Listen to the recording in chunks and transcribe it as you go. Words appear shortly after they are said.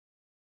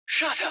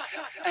Shut up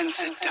and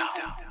sit down.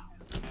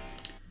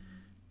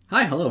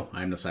 Hi, hello,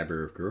 I'm the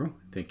Cyber Guru.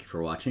 Thank you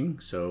for watching.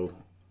 So,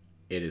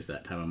 it is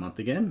that time of month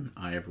again.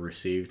 I have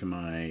received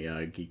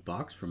my geek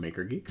box from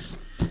Maker Geeks.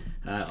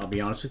 I'll be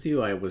honest with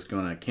you, I was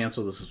going to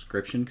cancel the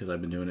subscription because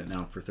I've been doing it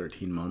now for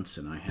 13 months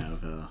and I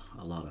have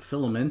a lot of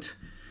filament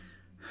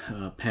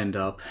penned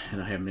up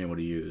and I haven't been able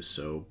to use.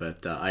 So,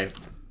 but I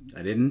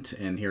didn't,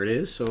 and here it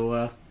is.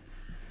 So,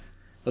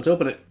 let's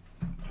open it.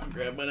 I'll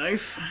grab my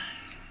knife.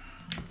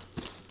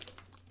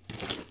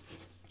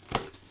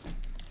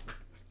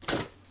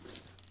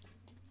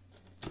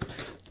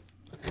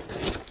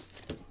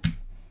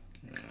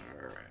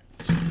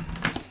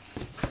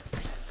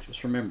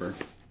 Remember,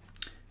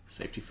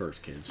 safety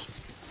first,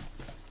 kids.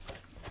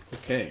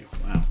 Okay,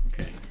 wow,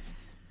 okay.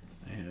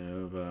 I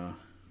have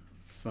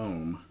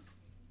foam.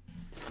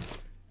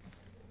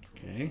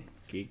 Okay,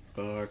 geek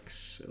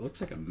box. It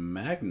looks like a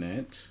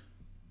magnet.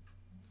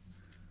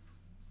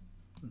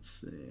 Let's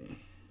see.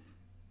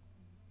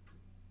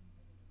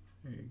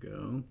 There you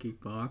go,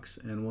 geek box.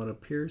 And what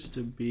appears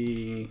to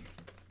be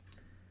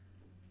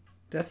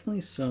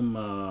definitely some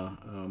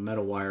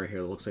metal wire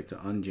here that looks like to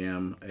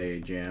unjam a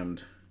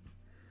jammed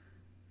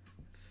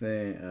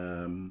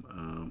you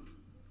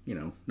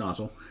know,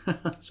 nozzle.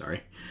 Sorry,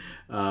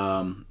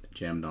 jam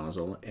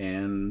nozzle,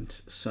 and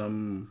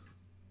some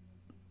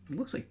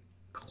looks like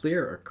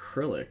clear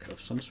acrylic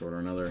of some sort or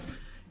another.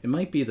 It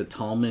might be the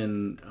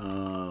Tallman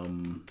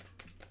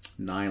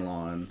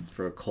nylon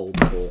for a cold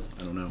pull.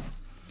 I don't know.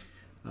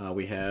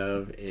 We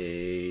have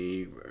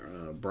a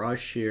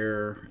brush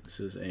here. This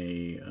is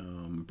a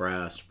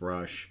brass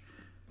brush.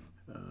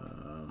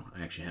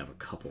 I actually have a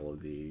couple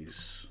of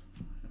these.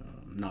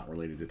 Not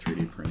related to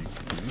 3D printing.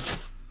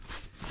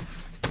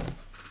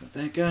 Got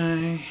that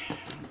guy.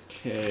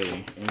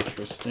 Okay,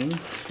 interesting.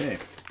 Okay.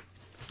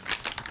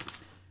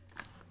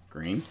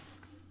 Green.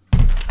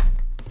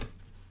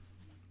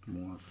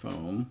 More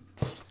foam.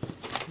 I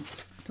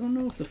don't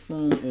know if the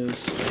foam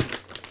is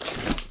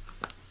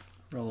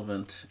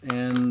relevant.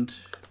 And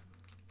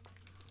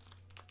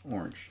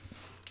orange.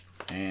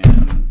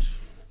 And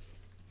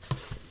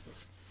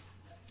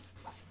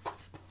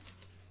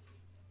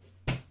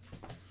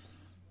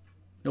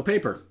no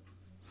paper.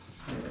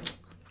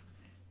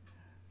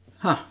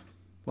 Huh.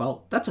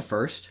 Well, that's a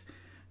first.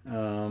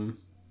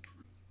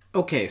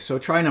 Okay, so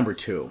try number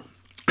 2.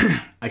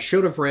 I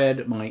should have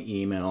read my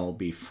email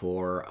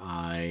before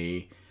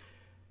I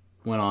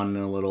went on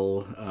a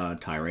little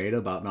tirade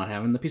about not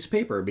having the piece of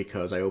paper,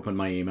 because I opened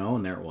my email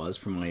and there it was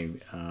from my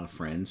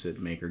friends at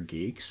Maker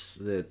Geeks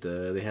that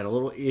they had a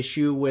little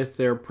issue with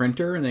their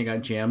printer and they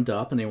got jammed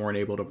up and they weren't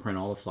able to print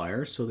all the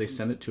flyers, so they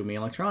sent it to me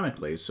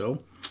electronically.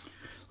 So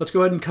let's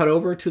go ahead and cut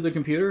over to the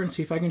computer and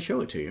see if I can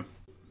show it to you.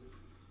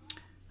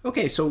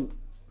 Okay, so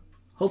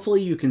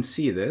hopefully you can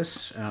see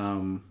this.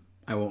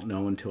 I won't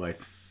know until I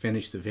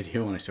finish the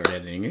video when I start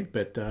editing it,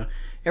 but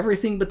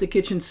everything but the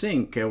kitchen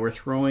sink. We're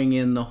throwing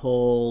in the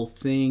whole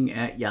thing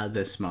at ya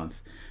this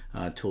month.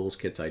 Tools,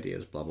 kits,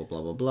 ideas, blah, blah,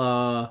 blah,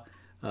 blah,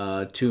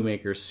 blah. 2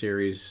 Maker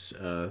series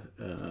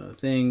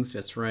things,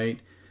 that's right.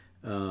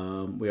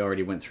 We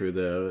already went through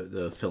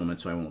the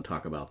filament, so I won't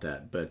talk about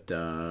that, but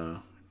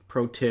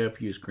pro tip,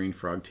 use green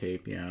frog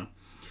tape, yeah.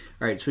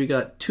 All right, so we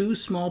got 2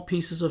 small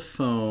pieces of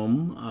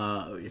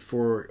foam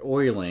for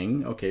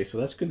oiling. Okay, so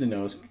that's good to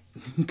know. It's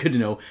good to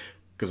know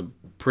because I'm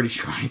pretty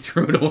sure I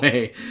threw it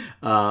away.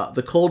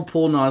 The cold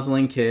pull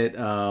nozzling kit,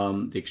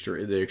 the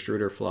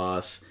extruder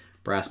floss,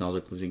 brass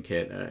nozzle cleansing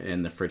kit,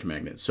 and the fridge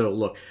magnet. So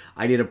look,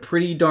 I did a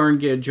pretty darn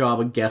good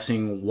job of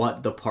guessing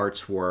what the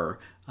parts were.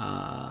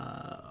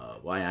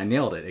 I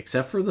nailed it,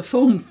 except for the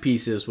foam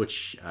pieces,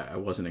 which I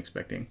wasn't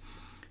expecting.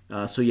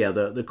 So yeah,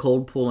 the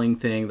cold pulling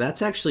thing,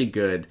 that's actually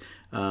good.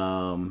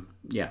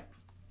 Yeah.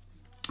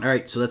 All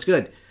right, so that's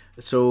good.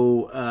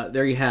 So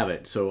there you have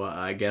it. So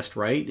I guessed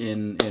right,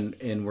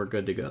 and we're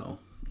good to go.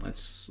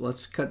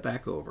 Let's cut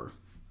back over.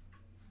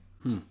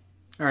 All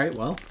right,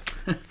 well,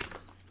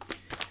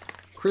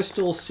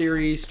 Crystal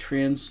Series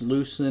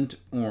Translucent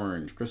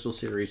Orange. Crystal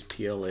Series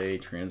PLA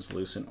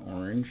Translucent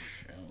Orange.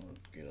 I'll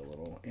get a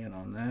little in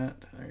on that.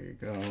 There you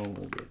go.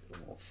 We'll get a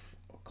little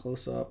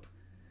close up.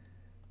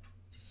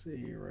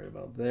 See right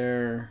about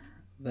there.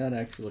 That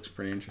actually looks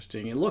pretty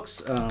interesting. It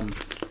looks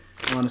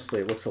honestly,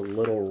 it looks a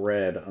little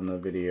red on the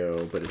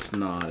video, but it's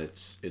not.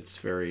 It's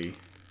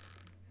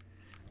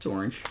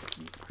orange.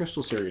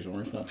 Crystal Series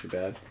orange, not too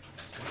bad.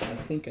 I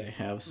think I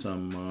have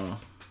some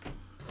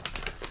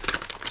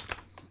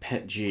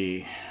Pet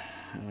G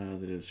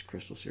that is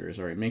Crystal Series.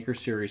 All right, Maker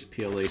Series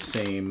PLA,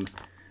 same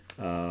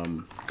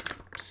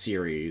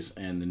series,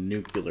 and the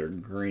nuclear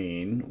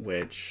green,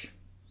 which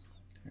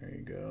there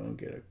you go.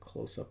 Get a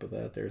close-up of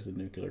that. There's the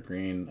nuclear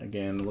green.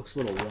 Again, it looks a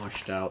little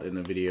washed out in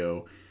the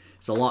video.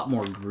 It's a lot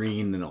more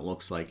green than it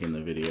looks like in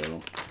the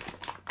video.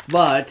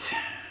 But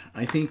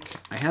I think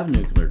I have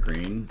nuclear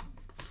green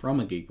from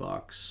a geek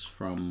box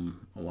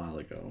from a while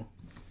ago.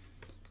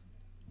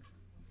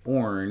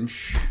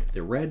 Orange,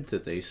 the red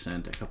that they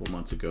sent a couple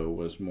months ago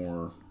was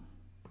more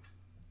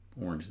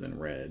orange than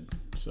red.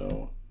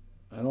 So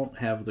I don't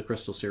have the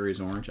Crystal Series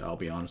orange, I'll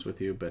be honest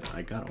with you, but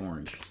I got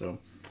orange. So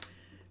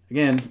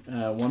again,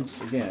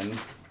 once again,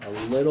 a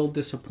little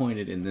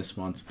disappointed in this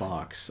month's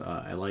box.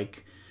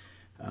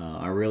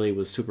 I really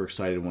was super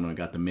excited when I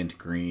got the mint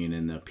green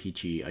and the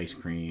peachy ice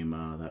cream.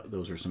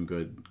 Those are some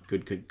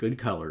good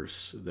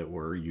colors that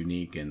were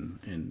unique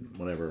and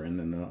whatever. And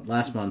then the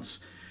last month's,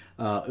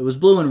 it was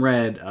blue and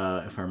red,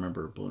 if I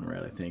remember, blue and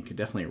red, I think.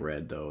 Definitely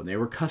red, though. And they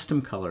were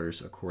custom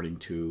colors, according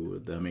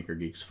to the Maker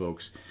Geeks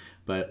folks,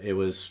 but it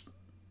was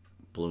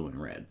blue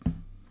and red.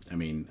 I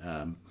mean,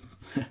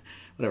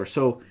 whatever.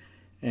 So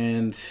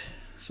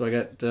I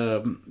got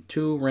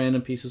 2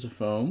 random pieces of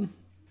foam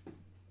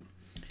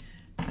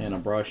and a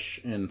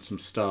brush and some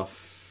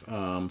stuff.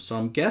 So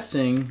I'm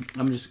guessing,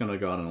 I'm just going to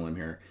go out on a limb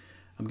here.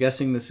 I'm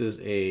guessing this is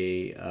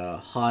a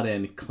hot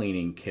end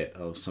cleaning kit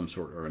of some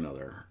sort or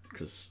another,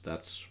 because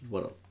that's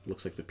what it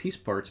looks like, the piece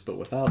parts, but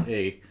without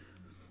a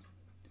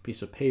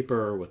piece of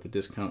paper with the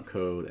discount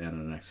code and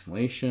an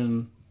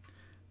explanation.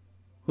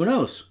 Who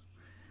knows?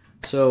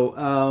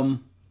 So,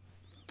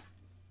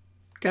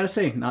 gotta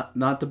say,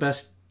 not the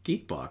best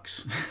geek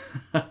box.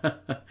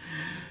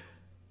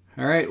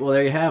 All right, well,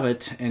 there you have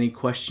it. Any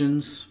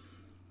questions?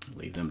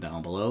 Leave them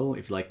down below.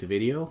 If you liked the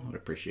video, I'd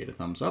appreciate a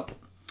thumbs up.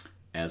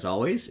 As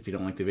always, if you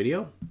don't like the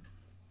video,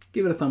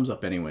 give it a thumbs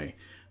up anyway.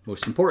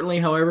 Most importantly,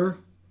 however,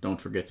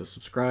 don't forget to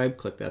subscribe.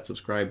 Click that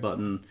subscribe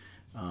button.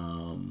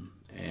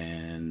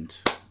 And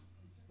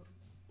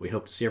we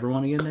hope to see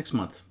everyone again next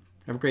month.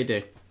 Have a great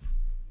day.